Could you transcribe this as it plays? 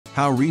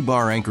How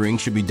rebar anchoring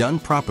should be done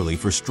properly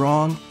for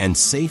strong and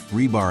safe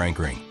rebar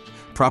anchoring.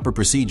 Proper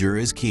procedure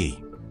is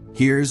key.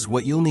 Here's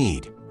what you'll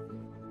need.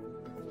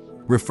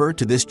 Refer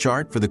to this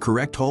chart for the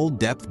correct hole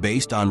depth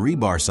based on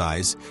rebar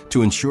size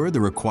to ensure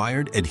the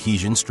required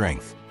adhesion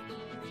strength.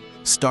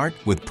 Start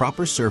with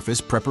proper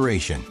surface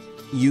preparation.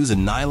 Use a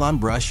nylon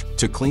brush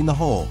to clean the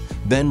hole,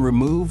 then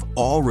remove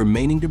all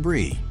remaining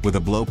debris with a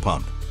blow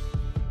pump.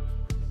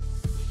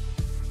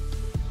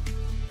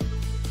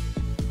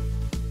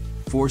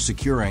 For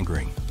secure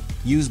anchoring,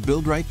 use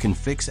Buildrite Can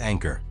Fix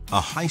Anchor, a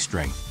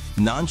high-strength,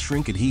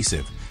 non-shrink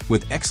adhesive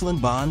with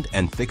excellent bond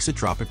and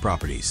thixotropic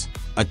properties.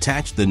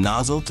 Attach the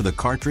nozzle to the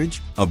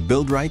cartridge of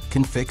Buildrite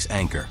Can Fix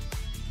Anchor.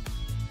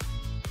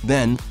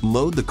 Then,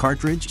 load the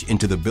cartridge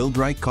into the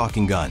Buildrite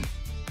caulking gun,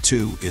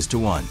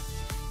 2:1.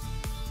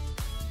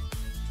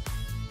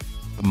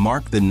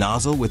 Mark the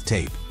nozzle with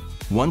tape,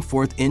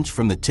 1/4 inch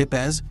from the tip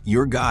as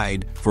your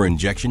guide for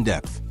injection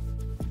depth.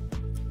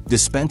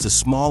 Dispense a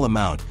small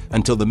amount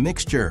until the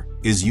mixture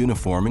is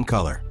uniform in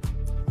color.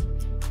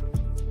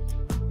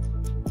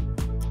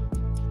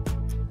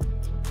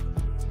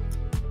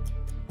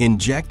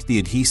 Inject the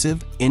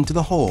adhesive into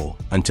the hole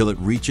until it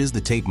reaches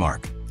the tape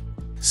mark.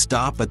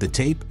 Stop at the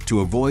tape to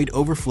avoid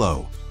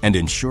overflow and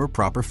ensure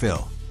proper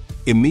fill.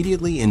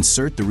 Immediately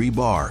insert the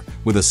rebar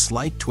with a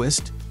slight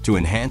twist to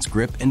enhance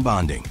grip and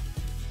bonding.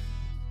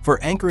 For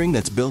anchoring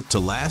that's built to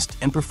last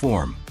and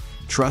perform,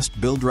 trust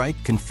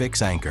Buildrite Can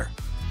Fix Anchor.